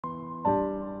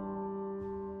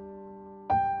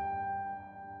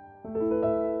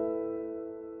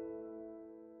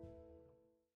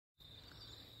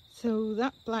So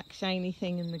that black shiny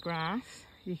thing in the grass,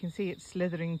 you can see it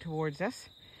slithering towards us,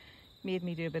 made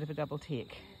me do a bit of a double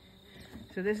take.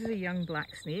 So this is a young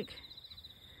black snake.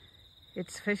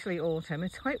 It's officially autumn.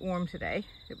 It's quite warm today.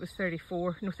 It was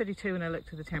 32 when I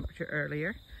looked at the temperature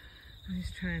earlier. I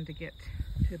was trying to get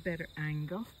to a better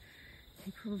angle.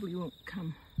 He probably won't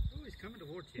come. Oh, he's coming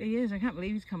towards you. He is. I can't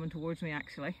believe he's coming towards me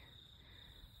actually.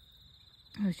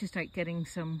 I was just out getting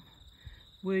some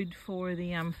wood for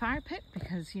the fire pit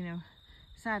because, you know,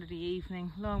 Saturday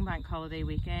evening, long bank holiday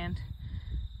weekend,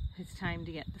 it's time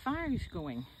to get the fires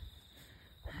going.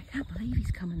 I can't believe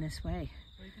he's coming this way.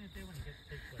 What are you going to do when he gets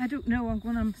this way? I don't know,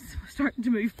 I'm starting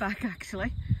to move back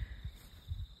actually.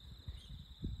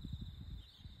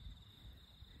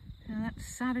 Now that's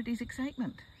Saturday's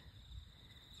excitement.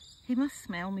 He must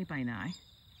smell me by now.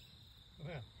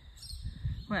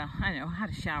 Well, I know, I had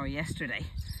a shower yesterday.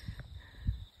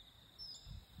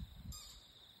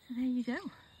 So there you go.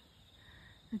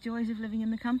 The joys of living in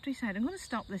the countryside. I'm going to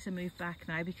stop this and move back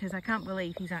now because I can't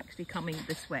believe he's actually coming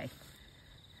this way.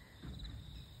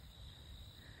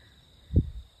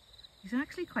 He's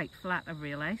actually quite flat, I've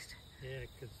realised. Yeah,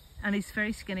 because... And he's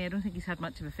very skinny. I don't think he's had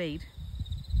much of a feed.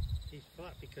 He's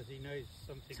flat because he knows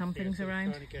something's here, so around.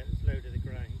 He's trying to get as low to the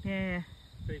ground. Yeah.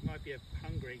 But he might be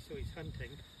hungry, so he's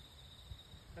hunting.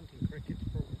 Hunting crickets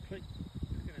probably.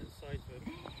 Looking at the size of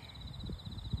him.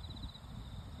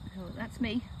 So that's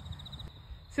me.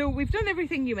 So we've done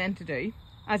everything you meant to do,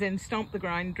 as in stomp the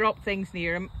ground, drop things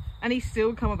near him, and he's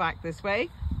still coming back this way.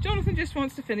 Jonathan just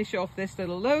wants to finish off this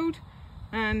little load,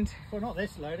 and... Well, not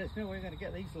this load, there's no way we're going to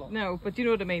get these lots. No, but you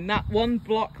know what I mean, that one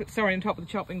block that's on top of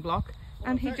the chopping block,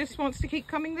 well, and he just wants to keep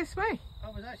coming this way. I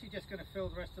was actually just going to fill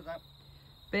the rest of that...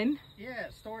 Bin? Yeah,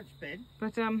 storage bin.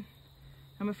 But I'm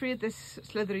afraid this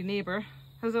slithery neighbour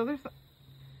has other...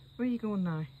 Where are you going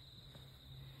now?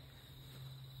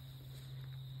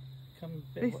 Come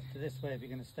a bit to this way if you're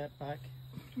going to step back.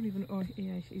 I don't even... Oh,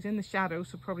 yeah, he's in the shadow,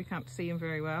 so probably can't see him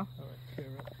very well. Alright, clear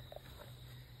up.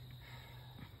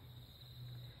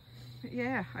 But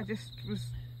yeah, I just was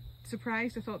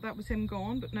surprised. I thought that was him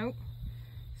gone, but no.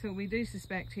 So we do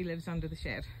suspect he lives under the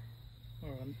shed.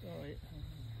 Alright.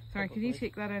 Sorry, can you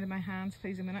take that out of my hands,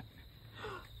 please, a minute?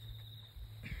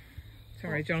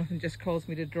 Sorry, Jonathan just caused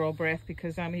me to draw breath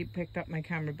because he picked up my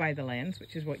camera by the lens,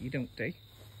 which is what you don't do.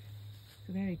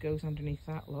 So there he goes underneath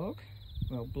that log,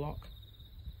 well, block.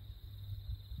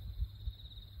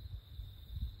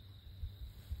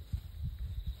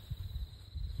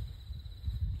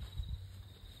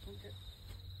 Okay.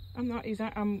 I'm not, he's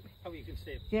at, Oh, you can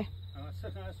see him? Yeah. Oh,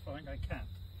 that's fine, I can't.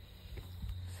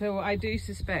 So I do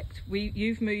suspect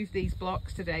you've moved these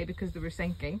blocks today because they were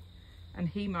sinking, and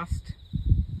he must...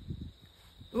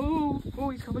 Oh,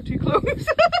 he's coming too close.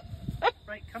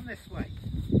 Right, come this way.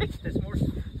 There's more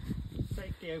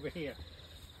safety over here.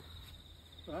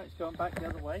 Right, it's going back the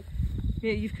other way.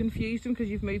 Yeah, you've confused him because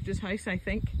you've moved his house, I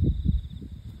think.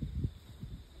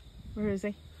 Where is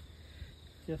he?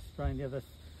 Just round the other...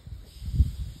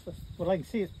 Well, I can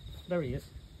see it. There he is.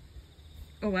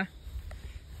 Oh, well.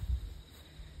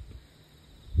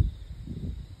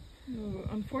 Oh,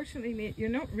 unfortunately, mate, you're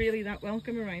not really that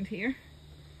welcome around here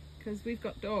because we've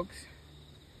got dogs.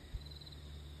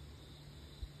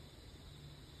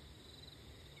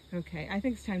 Okay, I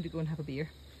think it's time to go and have a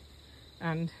beer.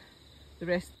 And the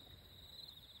rest,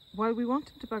 while we want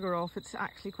him to bugger off, it's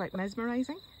actually quite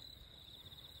mesmerising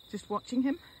just watching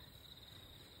him.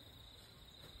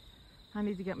 I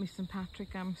need to get me some Patrick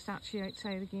statue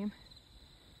outside again.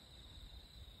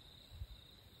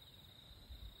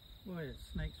 Why, are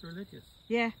snakes religious?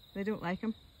 Yeah, they don't like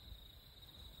him.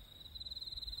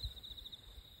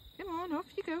 Come on, off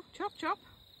you go. Chop, chop.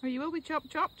 Or you will be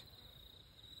chopped.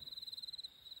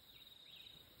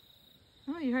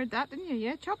 Oh, you heard that, didn't you?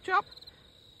 Yeah, chop, chop.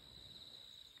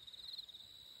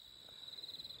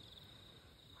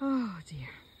 Oh, dear.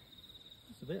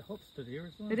 It's a bit hot stood here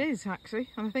as well. It is, actually.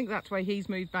 And I think that's why he's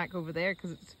moved back over there,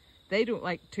 because they don't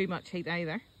like too much heat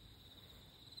either.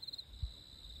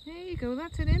 There you go,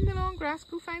 that's it, in the long grass.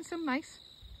 Go find some mice.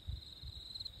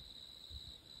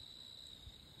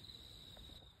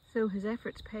 So his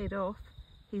efforts paid off.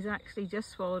 He's actually just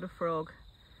swallowed a frog.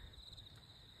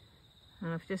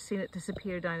 And I've just seen it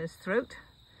disappear down his throat.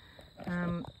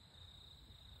 That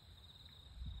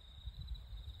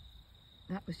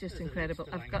was just incredible.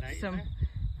 I've got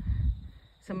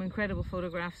some incredible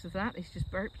photographs of that. He's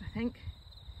just burped, I think.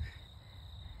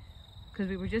 Because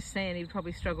we were just saying he'd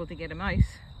probably struggle to get a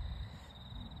mouse.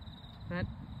 But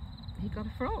he got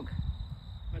a frog.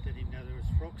 I didn't even know there was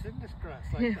frogs walks in this grass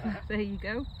like that. There you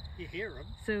go. You hear him.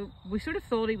 So we sort of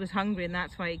thought he was hungry, and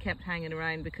that's why he kept hanging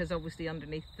around, because obviously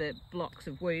underneath the blocks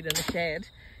of wood in the shed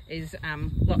is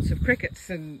lots of crickets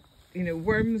and, you know,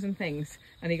 worms and things,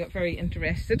 and he got very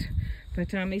interested.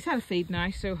 But he's had a feed now,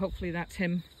 so hopefully that's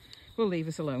him. Will leave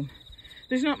us alone.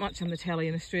 There's not much on the telly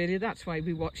in Australia, that's why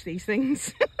we watch these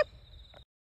things.